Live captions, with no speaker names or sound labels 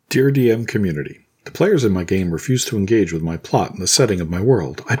Dear DM community, the players in my game refused to engage with my plot and the setting of my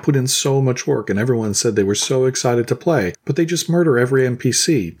world. I put in so much work and everyone said they were so excited to play, but they just murder every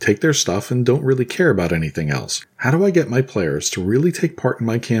NPC, take their stuff, and don't really care about anything else. How do I get my players to really take part in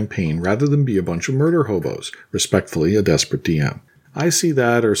my campaign rather than be a bunch of murder hobos? Respectfully, a desperate DM. I see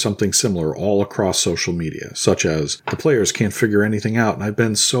that or something similar all across social media, such as, the players can't figure anything out and I've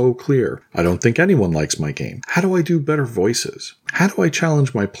been so clear. I don't think anyone likes my game. How do I do better voices? How do I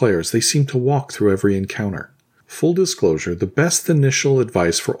challenge my players? They seem to walk through every encounter. Full disclosure, the best initial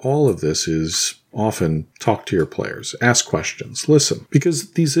advice for all of this is often talk to your players, ask questions, listen,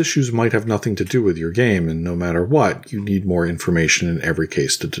 because these issues might have nothing to do with your game, and no matter what, you need more information in every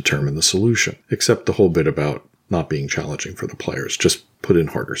case to determine the solution, except the whole bit about not being challenging for the players. Just put in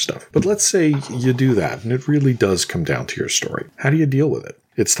harder stuff. But let's say you do that, and it really does come down to your story. How do you deal with it?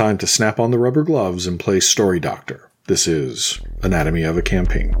 It's time to snap on the rubber gloves and play Story Doctor. This is Anatomy of a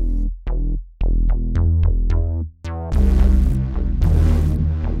Campaign.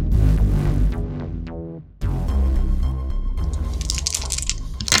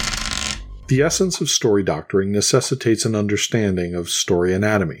 The essence of story doctoring necessitates an understanding of story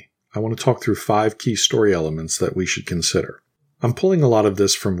anatomy. I want to talk through 5 key story elements that we should consider. I'm pulling a lot of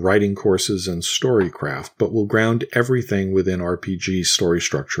this from writing courses and storycraft, but will ground everything within RPG story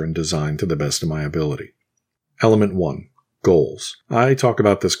structure and design to the best of my ability. Element 1. Goals. I talk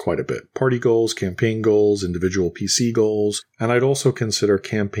about this quite a bit. Party goals, campaign goals, individual PC goals, and I'd also consider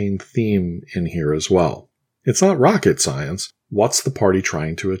campaign theme in here as well. It's not rocket science. What's the party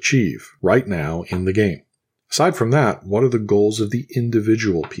trying to achieve right now in the game? Aside from that, what are the goals of the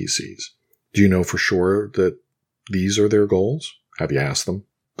individual PCs? Do you know for sure that these are their goals? Have you asked them?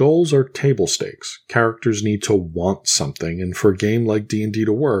 Goals are table stakes. Characters need to want something, and for a game like D&D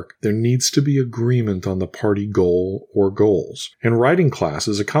to work, there needs to be agreement on the party goal or goals. In writing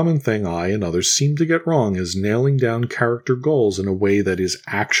classes, a common thing I and others seem to get wrong is nailing down character goals in a way that is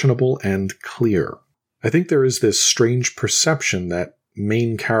actionable and clear. I think there is this strange perception that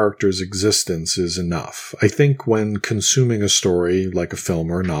main character's existence is enough. I think when consuming a story like a film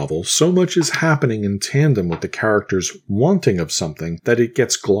or a novel, so much is happening in tandem with the character's wanting of something that it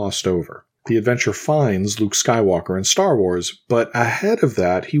gets glossed over. The adventure finds Luke Skywalker in Star Wars, but ahead of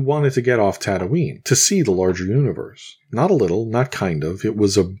that, he wanted to get off Tatooine, to see the larger universe. Not a little, not kind of, it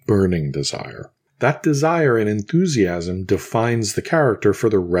was a burning desire. That desire and enthusiasm defines the character for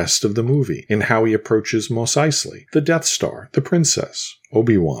the rest of the movie in how he approaches Mos Eisley, the Death Star, the Princess,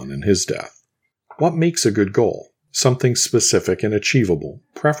 Obi-Wan and his death. What makes a good goal? Something specific and achievable,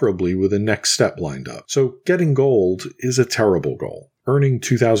 preferably with a next step lined up. So getting gold is a terrible goal. Earning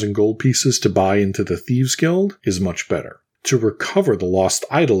 2,000 gold pieces to buy into the Thieves Guild is much better. To recover the lost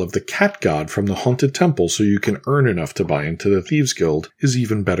idol of the cat god from the haunted temple so you can earn enough to buy into the Thieves Guild is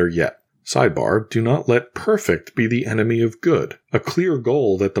even better yet. Sidebar, do not let perfect be the enemy of good. A clear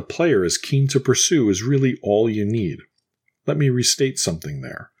goal that the player is keen to pursue is really all you need. Let me restate something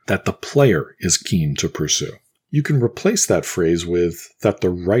there. That the player is keen to pursue. You can replace that phrase with that the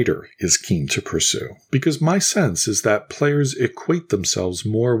writer is keen to pursue, because my sense is that players equate themselves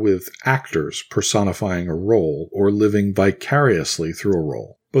more with actors personifying a role or living vicariously through a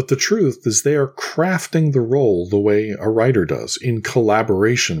role. But the truth is they are crafting the role the way a writer does, in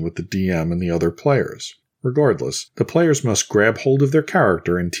collaboration with the DM and the other players. Regardless, the players must grab hold of their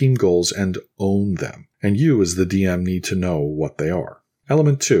character and team goals and own them, and you as the DM need to know what they are.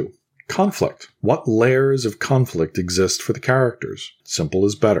 Element 2. Conflict. What layers of conflict exist for the characters? Simple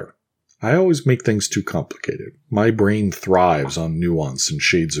is better. I always make things too complicated. My brain thrives on nuance and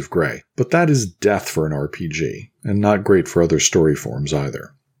shades of gray, but that is death for an RPG, and not great for other story forms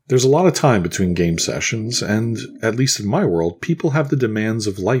either. There's a lot of time between game sessions, and, at least in my world, people have the demands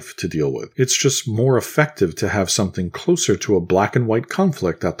of life to deal with. It's just more effective to have something closer to a black and white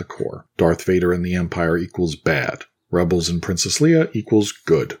conflict at the core. Darth Vader and the Empire equals bad. Rebels and Princess Leia equals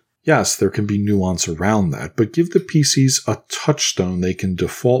good. Yes, there can be nuance around that, but give the PCs a touchstone they can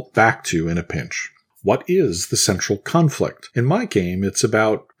default back to in a pinch. What is the central conflict? In my game, it's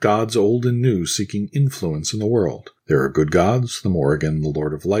about gods old and new seeking influence in the world. There are good gods, the Morrigan, the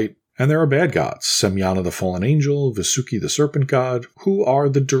Lord of Light, and there are bad gods, Semyana the Fallen Angel, Visuki the Serpent God, who are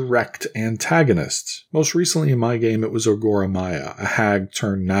the direct antagonists. Most recently in my game, it was Ogora Maya, a hag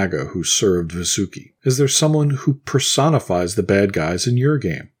turned Naga who served Visuki. Is there someone who personifies the bad guys in your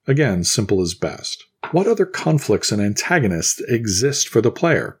game? Again, simple is best. What other conflicts and antagonists exist for the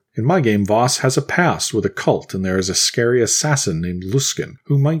player? In my game, Voss has a past with a cult, and there is a scary assassin named Luskin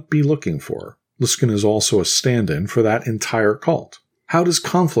who might be looking for her. Luskin is also a stand-in for that entire cult. How does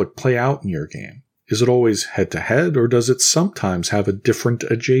conflict play out in your game? Is it always head-to-head, or does it sometimes have a different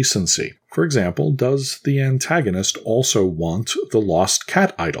adjacency? For example, does the antagonist also want the lost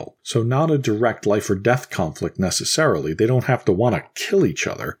cat idol? So not a direct life-or-death conflict necessarily. They don't have to want to kill each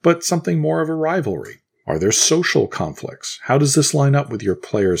other, but something more of a rivalry. Are there social conflicts? How does this line up with your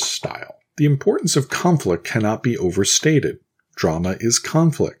player's style? The importance of conflict cannot be overstated. Drama is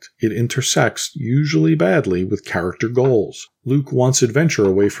conflict. It intersects, usually badly, with character goals. Luke wants adventure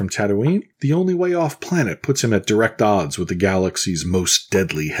away from Tatooine. The only way off planet puts him at direct odds with the galaxy's most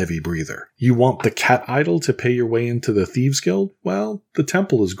deadly heavy breather. You want the cat idol to pay your way into the Thieves Guild? Well, the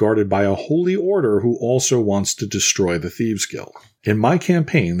temple is guarded by a holy order who also wants to destroy the Thieves Guild. In my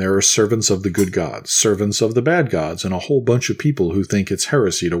campaign, there are servants of the good gods, servants of the bad gods, and a whole bunch of people who think it's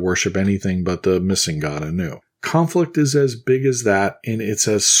heresy to worship anything but the missing god Anu. Conflict is as big as that, and it's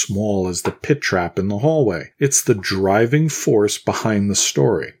as small as the pit trap in the hallway. It's the driving force behind the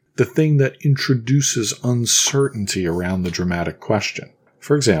story, the thing that introduces uncertainty around the dramatic question.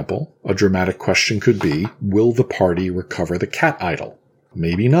 For example, a dramatic question could be, will the party recover the cat idol?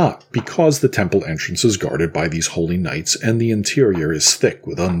 Maybe not, because the temple entrance is guarded by these holy knights and the interior is thick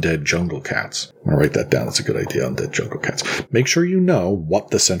with undead jungle cats. I'm going to write that down. That's a good idea, undead jungle cats. Make sure you know what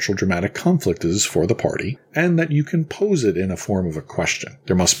the central dramatic conflict is for the party and that you can pose it in a form of a question.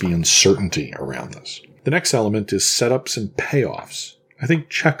 There must be uncertainty around this. The next element is setups and payoffs. I think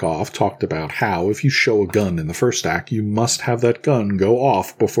Chekhov talked about how if you show a gun in the first act, you must have that gun go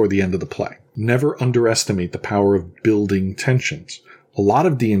off before the end of the play. Never underestimate the power of building tensions. A lot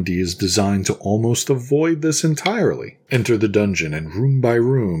of D&D is designed to almost avoid this entirely. Enter the dungeon, and room by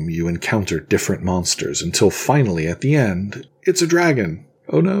room you encounter different monsters until finally at the end, it's a dragon.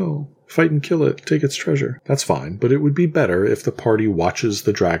 Oh no. Fight and kill it. Take its treasure. That's fine, but it would be better if the party watches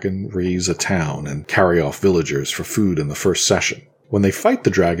the dragon raise a town and carry off villagers for food in the first session. When they fight the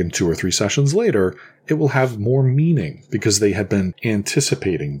dragon 2 or 3 sessions later, it will have more meaning because they had been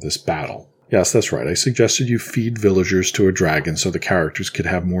anticipating this battle. Yes, that's right. I suggested you feed villagers to a dragon so the characters could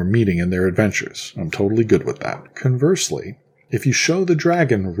have more meaning in their adventures. I'm totally good with that. Conversely, if you show the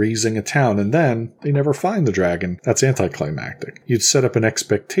dragon raising a town and then they never find the dragon, that's anticlimactic. You'd set up an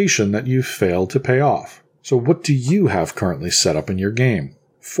expectation that you've failed to pay off. So what do you have currently set up in your game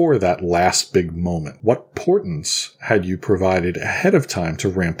for that last big moment? What portents had you provided ahead of time to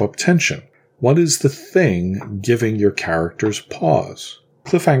ramp up tension? What is the thing giving your characters pause?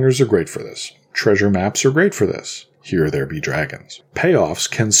 Cliffhangers are great for this. Treasure maps are great for this. Here there be dragons. Payoffs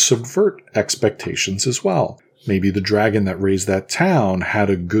can subvert expectations as well. Maybe the dragon that raised that town had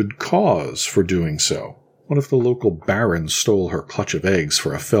a good cause for doing so. What if the local baron stole her clutch of eggs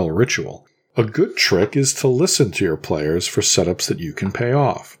for a fell ritual? A good trick is to listen to your players for setups that you can pay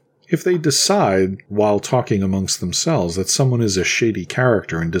off. If they decide, while talking amongst themselves, that someone is a shady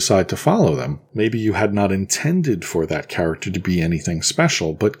character and decide to follow them, maybe you had not intended for that character to be anything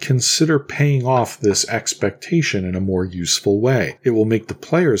special, but consider paying off this expectation in a more useful way. It will make the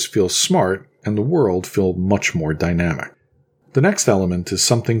players feel smart and the world feel much more dynamic. The next element is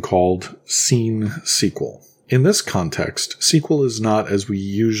something called scene sequel. In this context, sequel is not as we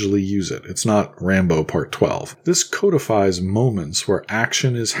usually use it. It's not Rambo Part 12. This codifies moments where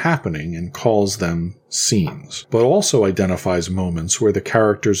action is happening and calls them scenes, but also identifies moments where the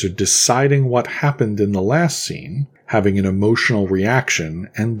characters are deciding what happened in the last scene, having an emotional reaction,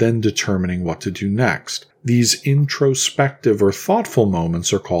 and then determining what to do next. These introspective or thoughtful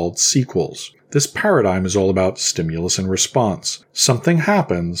moments are called sequels. This paradigm is all about stimulus and response. Something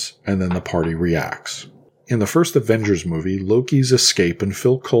happens, and then the party reacts. In the first Avengers movie, Loki's escape and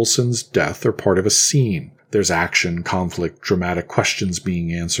Phil Coulson's death are part of a scene. There's action, conflict, dramatic questions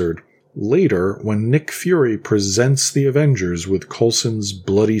being answered. Later, when Nick Fury presents the Avengers with Coulson's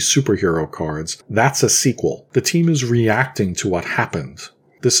bloody superhero cards, that's a sequel. The team is reacting to what happened.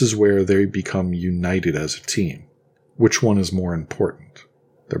 This is where they become united as a team. Which one is more important?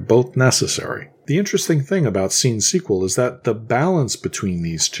 They're both necessary. The interesting thing about scene sequel is that the balance between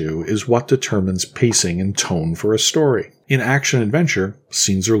these two is what determines pacing and tone for a story. In action-adventure,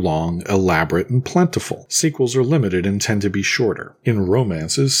 scenes are long, elaborate, and plentiful. Sequels are limited and tend to be shorter. In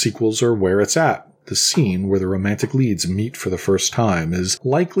romances, sequels are where it's at. The scene where the romantic leads meet for the first time is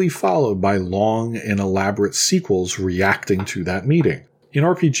likely followed by long and elaborate sequels reacting to that meeting. In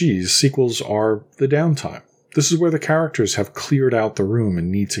RPGs, sequels are the downtime. This is where the characters have cleared out the room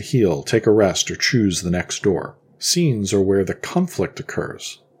and need to heal, take a rest, or choose the next door. Scenes are where the conflict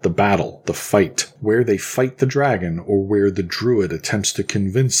occurs, the battle, the fight, where they fight the dragon, or where the druid attempts to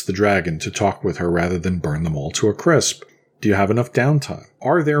convince the dragon to talk with her rather than burn them all to a crisp. Do you have enough downtime?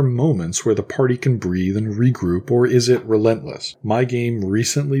 Are there moments where the party can breathe and regroup, or is it relentless? My game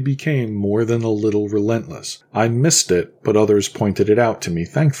recently became more than a little relentless. I missed it, but others pointed it out to me,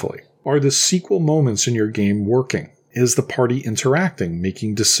 thankfully. Are the sequel moments in your game working? Is the party interacting,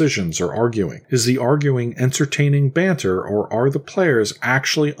 making decisions, or arguing? Is the arguing entertaining banter, or are the players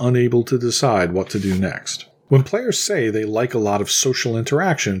actually unable to decide what to do next? When players say they like a lot of social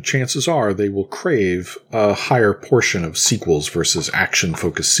interaction, chances are they will crave a higher portion of sequels versus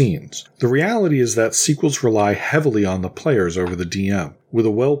action-focused scenes. The reality is that sequels rely heavily on the players over the DM. With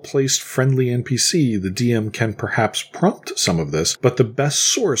a well-placed friendly NPC, the DM can perhaps prompt some of this, but the best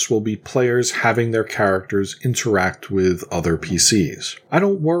source will be players having their characters interact with other PCs. I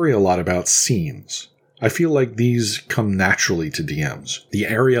don't worry a lot about scenes. I feel like these come naturally to DMs. The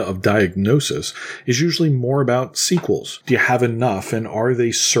area of diagnosis is usually more about sequels. Do you have enough, and are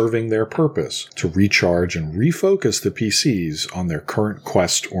they serving their purpose to recharge and refocus the PCs on their current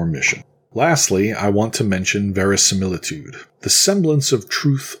quest or mission? Lastly, I want to mention verisimilitude, the semblance of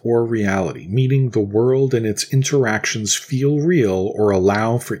truth or reality, meaning the world and its interactions feel real or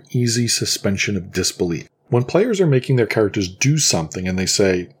allow for easy suspension of disbelief. When players are making their characters do something and they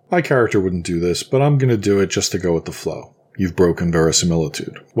say, my character wouldn't do this, but I'm going to do it just to go with the flow, you've broken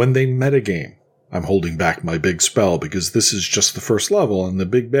verisimilitude. When they metagame, I'm holding back my big spell because this is just the first level and the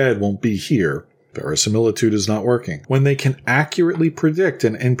big bad won't be here, verisimilitude is not working. When they can accurately predict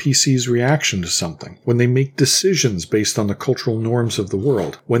an NPC's reaction to something, when they make decisions based on the cultural norms of the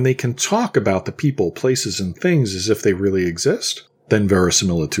world, when they can talk about the people, places, and things as if they really exist, then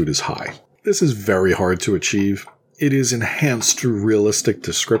verisimilitude is high. This is very hard to achieve. It is enhanced through realistic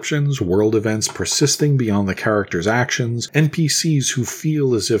descriptions, world events persisting beyond the character's actions, NPCs who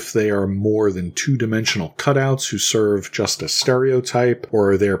feel as if they are more than two-dimensional cutouts who serve just a stereotype,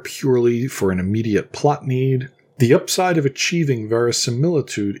 or are there purely for an immediate plot need. The upside of achieving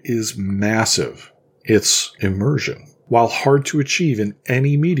verisimilitude is massive. It's immersion. While hard to achieve in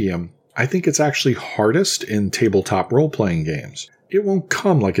any medium, I think it's actually hardest in tabletop role-playing games. It won't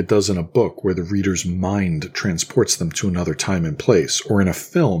come like it does in a book where the reader's mind transports them to another time and place, or in a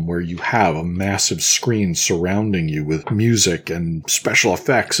film where you have a massive screen surrounding you with music and special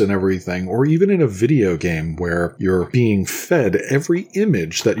effects and everything, or even in a video game where you're being fed every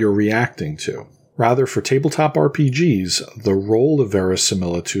image that you're reacting to. Rather, for tabletop RPGs, the role of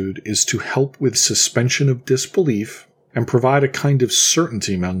verisimilitude is to help with suspension of disbelief and provide a kind of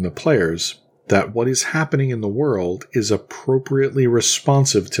certainty among the players that what is happening in the world is appropriately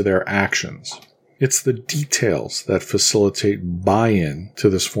responsive to their actions. It's the details that facilitate buy-in to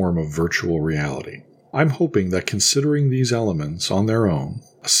this form of virtual reality. I'm hoping that considering these elements on their own,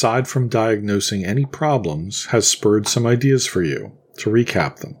 aside from diagnosing any problems, has spurred some ideas for you. To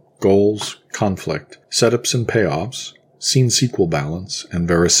recap them: goals, conflict, setups and payoffs, scene-sequel balance, and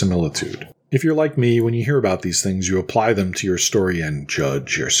verisimilitude. If you're like me, when you hear about these things, you apply them to your story and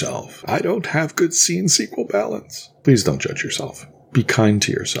judge yourself. I don't have good scene-sequel balance. Please don't judge yourself. Be kind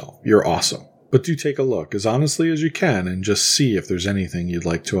to yourself. You're awesome. But do take a look as honestly as you can and just see if there's anything you'd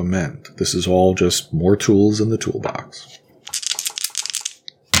like to amend. This is all just more tools in the toolbox.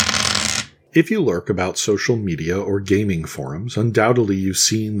 If you lurk about social media or gaming forums, undoubtedly you've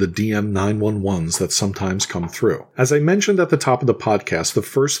seen the DM 911s that sometimes come through. As I mentioned at the top of the podcast, the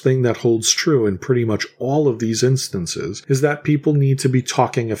first thing that holds true in pretty much all of these instances is that people need to be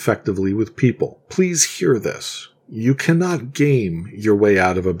talking effectively with people. Please hear this. You cannot game your way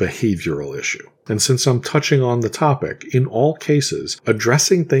out of a behavioral issue. And since I'm touching on the topic, in all cases,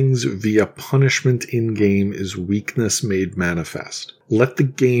 addressing things via punishment in-game is weakness made manifest. Let the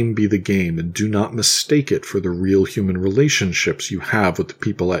game be the game and do not mistake it for the real human relationships you have with the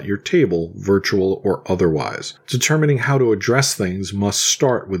people at your table, virtual or otherwise. Determining how to address things must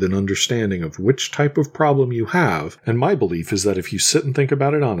start with an understanding of which type of problem you have, and my belief is that if you sit and think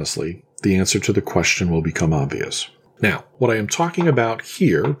about it honestly, the answer to the question will become obvious. Now, what I am talking about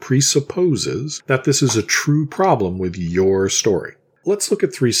here presupposes that this is a true problem with your story. Let's look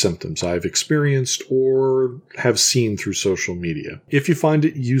at 3 symptoms I've experienced or have seen through social media. If you find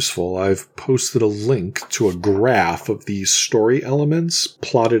it useful, I've posted a link to a graph of these story elements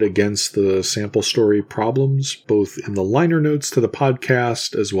plotted against the sample story problems, both in the liner notes to the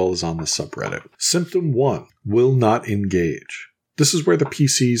podcast as well as on the subreddit. Symptom 1, will not engage. This is where the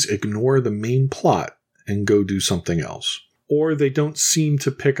PCs ignore the main plot and go do something else. Or they don't seem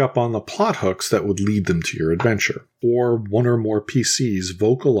to pick up on the plot hooks that would lead them to your adventure. Or one or more PCs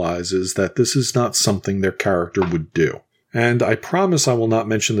vocalizes that this is not something their character would do. And I promise I will not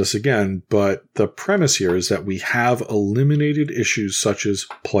mention this again, but the premise here is that we have eliminated issues such as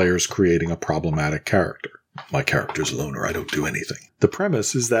players creating a problematic character. My character's a loner, I don't do anything. The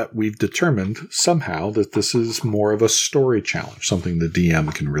premise is that we've determined somehow that this is more of a story challenge, something the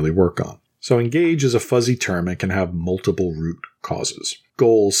DM can really work on. So engage is a fuzzy term and can have multiple root causes.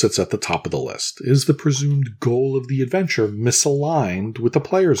 Goal sits at the top of the list. Is the presumed goal of the adventure misaligned with the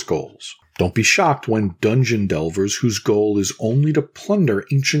player's goals? Don't be shocked when dungeon delvers whose goal is only to plunder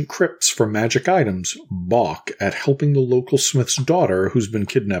ancient crypts for magic items balk at helping the local smith's daughter who's been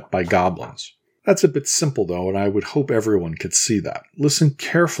kidnapped by goblins. That's a bit simple, though, and I would hope everyone could see that. Listen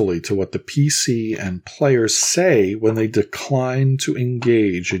carefully to what the PC and players say when they decline to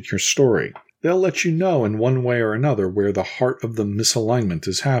engage in your story. They'll let you know in one way or another where the heart of the misalignment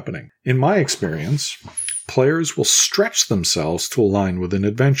is happening. In my experience, players will stretch themselves to align with an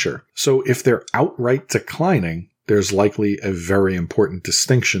adventure. So if they're outright declining, there's likely a very important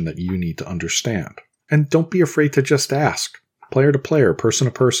distinction that you need to understand. And don't be afraid to just ask. Player to player, person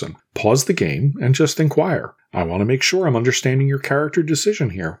to person. Pause the game and just inquire. I want to make sure I'm understanding your character decision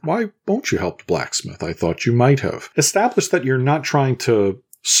here. Why won't you help the blacksmith? I thought you might have. Establish that you're not trying to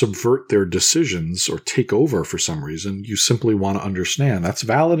subvert their decisions or take over for some reason. You simply want to understand. That's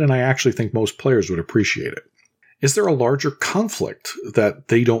valid, and I actually think most players would appreciate it. Is there a larger conflict that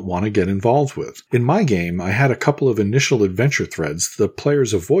they don't want to get involved with? In my game, I had a couple of initial adventure threads the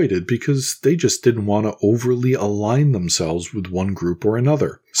players avoided because they just didn't want to overly align themselves with one group or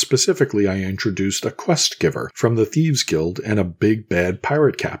another. Specifically, I introduced a quest giver from the Thieves Guild and a big bad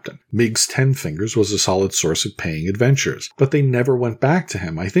pirate captain. Miggs Ten Fingers was a solid source of paying adventures, but they never went back to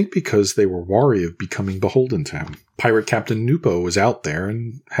him, I think because they were wary of becoming beholden to him. Pirate Captain Nupo was out there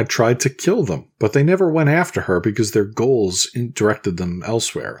and had tried to kill them, but they never went after her because their goals directed them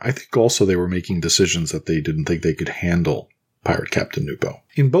elsewhere. I think also they were making decisions that they didn't think they could handle Pirate Captain Nupo.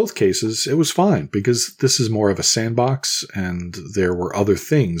 In both cases, it was fine because this is more of a sandbox and there were other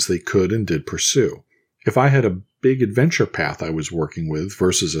things they could and did pursue. If I had a big adventure path I was working with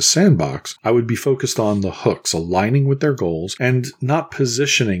versus a sandbox, I would be focused on the hooks, aligning with their goals, and not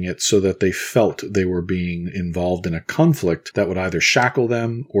positioning it so that they felt they were being involved in a conflict that would either shackle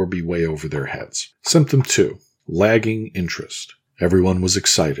them or be way over their heads. Symptom 2. Lagging interest. Everyone was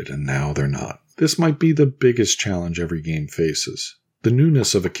excited, and now they're not. This might be the biggest challenge every game faces. The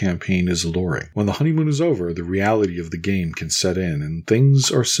newness of a campaign is alluring. When the honeymoon is over, the reality of the game can set in, and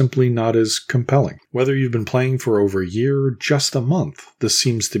things are simply not as compelling. Whether you've been playing for over a year or just a month, this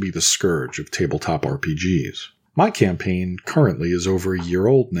seems to be the scourge of tabletop RPGs. My campaign currently is over a year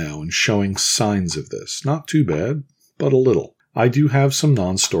old now and showing signs of this. Not too bad, but a little. I do have some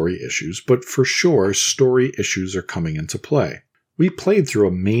non-story issues, but for sure, story issues are coming into play. We played through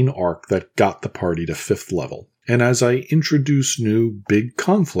a main arc that got the party to 5th level. And as I introduce new big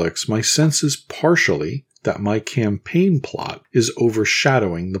conflicts, my sense is partially that my campaign plot is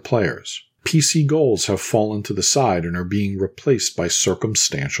overshadowing the players. PC goals have fallen to the side and are being replaced by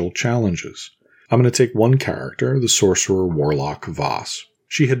circumstantial challenges. I'm going to take one character, the sorcerer warlock Voss.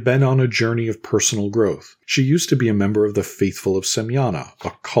 She had been on a journey of personal growth. She used to be a member of the Faithful of Semyana,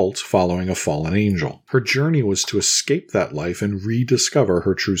 a cult following a fallen angel. Her journey was to escape that life and rediscover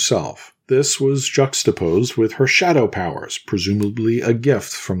her true self. This was juxtaposed with her shadow powers, presumably a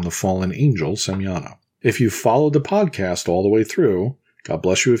gift from the fallen angel Semyana. If you followed the podcast all the way through, God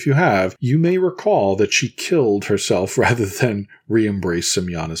bless you if you have, you may recall that she killed herself rather than re-embrace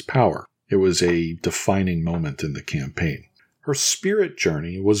Semyana's power. It was a defining moment in the campaign. Her spirit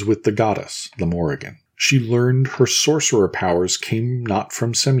journey was with the goddess, Lamorrigan. She learned her sorcerer powers came not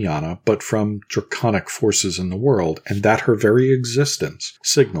from Semyana, but from draconic forces in the world, and that her very existence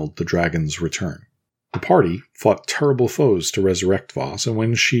signaled the dragon's return. The party fought terrible foes to resurrect Voss, and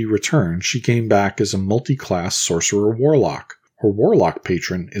when she returned, she came back as a multi-class sorcerer warlock. Her warlock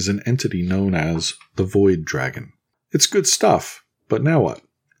patron is an entity known as the Void Dragon. It's good stuff, but now what?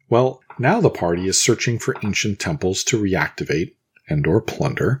 Well, now the party is searching for ancient temples to reactivate and/or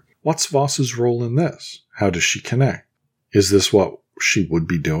plunder. What's Voss's role in this? How does she connect? Is this what she would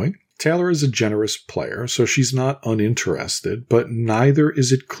be doing? Taylor is a generous player, so she's not uninterested, but neither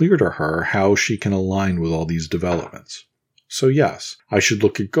is it clear to her how she can align with all these developments. So yes, I should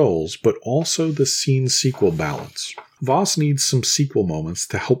look at goals, but also the scene-sequel balance. Voss needs some sequel moments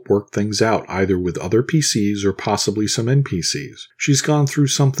to help work things out, either with other PCs or possibly some NPCs. She's gone through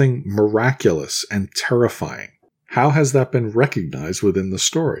something miraculous and terrifying. How has that been recognized within the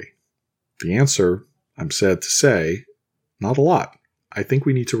story? The answer, I'm sad to say, not a lot. I think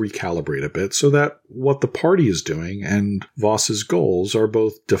we need to recalibrate a bit so that what the party is doing and Voss's goals are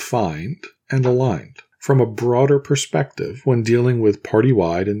both defined and aligned. From a broader perspective, when dealing with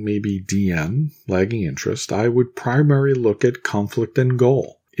party-wide and maybe DM, lagging interest, I would primarily look at conflict and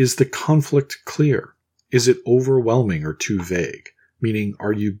goal. Is the conflict clear? Is it overwhelming or too vague? Meaning,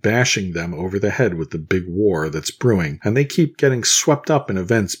 are you bashing them over the head with the big war that's brewing, and they keep getting swept up in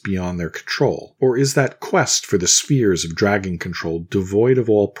events beyond their control? Or is that quest for the spheres of dragon control devoid of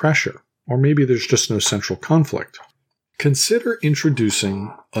all pressure? Or maybe there's just no central conflict. Consider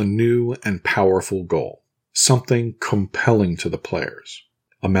introducing a new and powerful goal, something compelling to the players.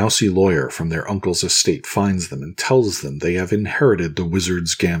 A mousy lawyer from their uncle's estate finds them and tells them they have inherited the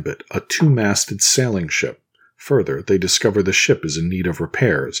Wizard's Gambit, a two-masted sailing ship. Further, they discover the ship is in need of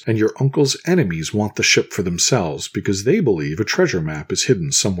repairs, and your uncle's enemies want the ship for themselves because they believe a treasure map is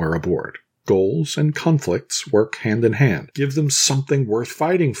hidden somewhere aboard. Goals and conflicts work hand in hand. Give them something worth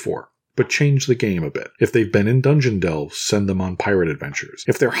fighting for, but change the game a bit. If they've been in dungeon delves, send them on pirate adventures.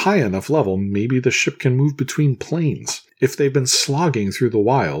 If they're high enough level, maybe the ship can move between planes. If they've been slogging through the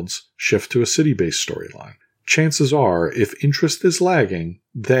wilds, shift to a city-based storyline. Chances are, if interest is lagging,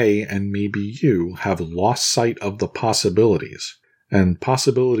 they, and maybe you, have lost sight of the possibilities. And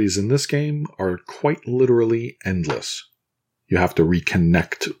possibilities in this game are quite literally endless. You have to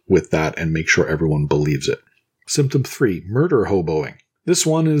reconnect with that and make sure everyone believes it. Symptom 3, murder hoboing. This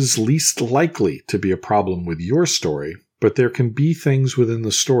one is least likely to be a problem with your story, but there can be things within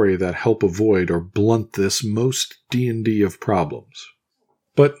the story that help avoid or blunt this most D&D of problems.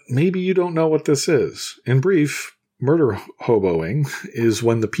 But maybe you don't know what this is. In brief, murder hoboing is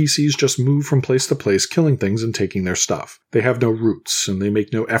when the PCs just move from place to place, killing things and taking their stuff. They have no roots, and they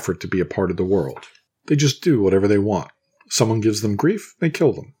make no effort to be a part of the world. They just do whatever they want. Someone gives them grief, they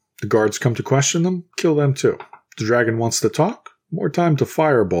kill them. The guards come to question them, kill them too. The dragon wants to talk, more time to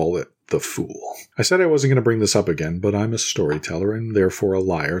fireball it. The fool. I said I wasn't going to bring this up again, but I'm a storyteller and therefore a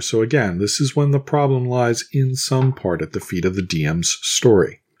liar, so again, this is when the problem lies in some part at the feet of the DM's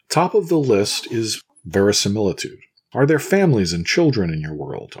story. Top of the list is verisimilitude. Are there families and children in your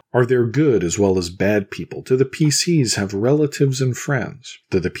world? Are there good as well as bad people? Do the PCs have relatives and friends?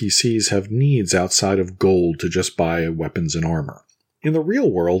 Do the PCs have needs outside of gold to just buy weapons and armor? In the real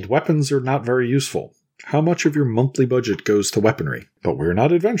world, weapons are not very useful. How much of your monthly budget goes to weaponry? But we're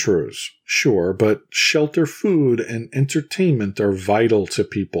not adventurers. Sure, but shelter, food, and entertainment are vital to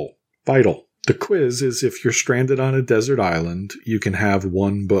people. Vital. The quiz is if you're stranded on a desert island, you can have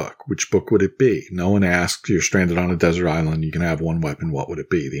one book. Which book would it be? No one asks. You're stranded on a desert island, you can have one weapon. What would it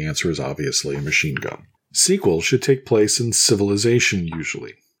be? The answer is obviously a machine gun. Sequels should take place in civilization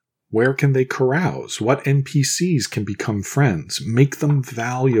usually. Where can they carouse? What NPCs can become friends? Make them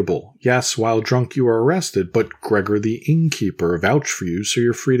valuable. Yes, while drunk you are arrested, but Gregor the innkeeper vouched for you, so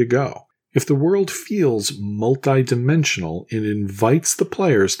you're free to go. If the world feels multidimensional, it invites the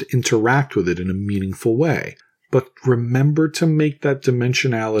players to interact with it in a meaningful way. But remember to make that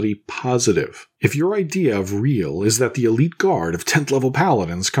dimensionality positive. If your idea of real is that the elite guard of 10th level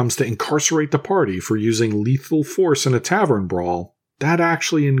paladins comes to incarcerate the party for using lethal force in a tavern brawl, that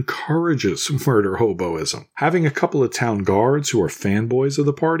actually encourages murder hoboism. Having a couple of town guards who are fanboys of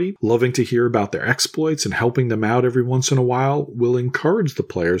the party, loving to hear about their exploits and helping them out every once in a while, will encourage the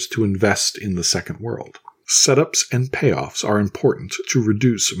players to invest in the second world. Setups and payoffs are important to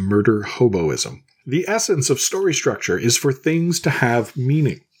reduce murder hoboism. The essence of story structure is for things to have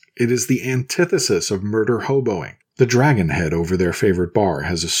meaning. It is the antithesis of murder hoboing. The dragon head over their favorite bar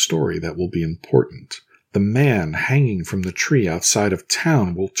has a story that will be important. The man hanging from the tree outside of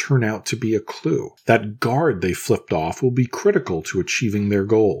town will turn out to be a clue. That guard they flipped off will be critical to achieving their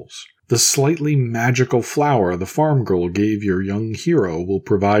goals. The slightly magical flower the farm girl gave your young hero will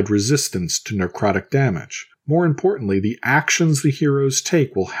provide resistance to necrotic damage. More importantly, the actions the heroes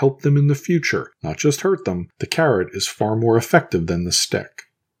take will help them in the future, not just hurt them. The carrot is far more effective than the stick.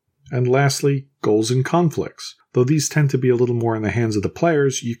 And lastly, goals and conflicts. Though these tend to be a little more in the hands of the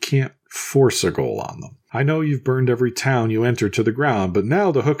players, you can't force a goal on them. I know you've burned every town you enter to the ground, but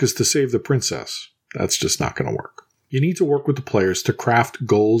now the hook is to save the princess. That's just not going to work. You need to work with the players to craft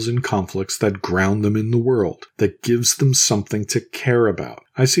goals and conflicts that ground them in the world, that gives them something to care about.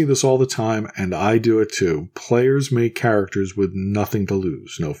 I see this all the time, and I do it too. Players make characters with nothing to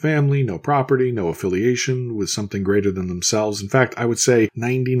lose. No family, no property, no affiliation with something greater than themselves. In fact, I would say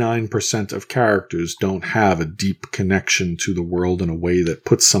 99% of characters don't have a deep connection to the world in a way that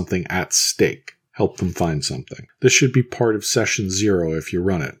puts something at stake. Help them find something. This should be part of session 0 if you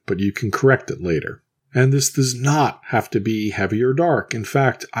run it, but you can correct it later. And this does not have to be heavy or dark. In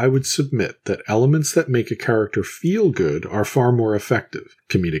fact, I would submit that elements that make a character feel good are far more effective.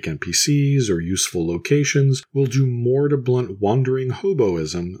 Comedic NPCs or useful locations will do more to blunt wandering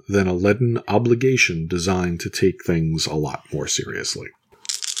hoboism than a leaden obligation designed to take things a lot more seriously.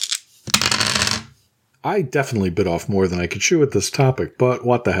 I definitely bit off more than I could chew at this topic, but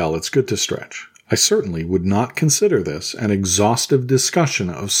what the hell, it's good to stretch. I certainly would not consider this an exhaustive discussion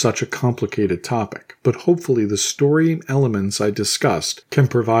of such a complicated topic, but hopefully the story elements I discussed can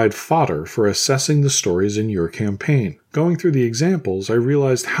provide fodder for assessing the stories in your campaign. Going through the examples, I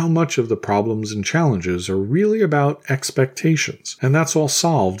realized how much of the problems and challenges are really about expectations, and that's all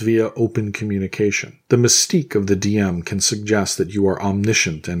solved via open communication. The mystique of the DM can suggest that you are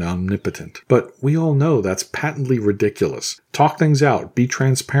omniscient and omnipotent, but we all know that's patently ridiculous. Talk things out, be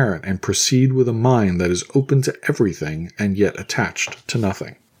transparent, and proceed with a mind that is open to everything and yet attached to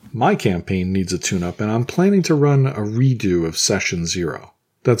nothing. My campaign needs a tune-up, and I'm planning to run a redo of Session 0.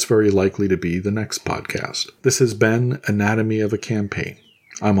 That's very likely to be the next podcast. This has been Anatomy of a Campaign.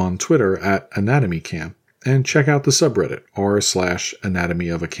 I'm on Twitter at AnatomyCamp, and check out the subreddit r/Anatomy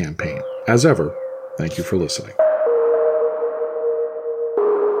of a Campaign. As ever, thank you for listening.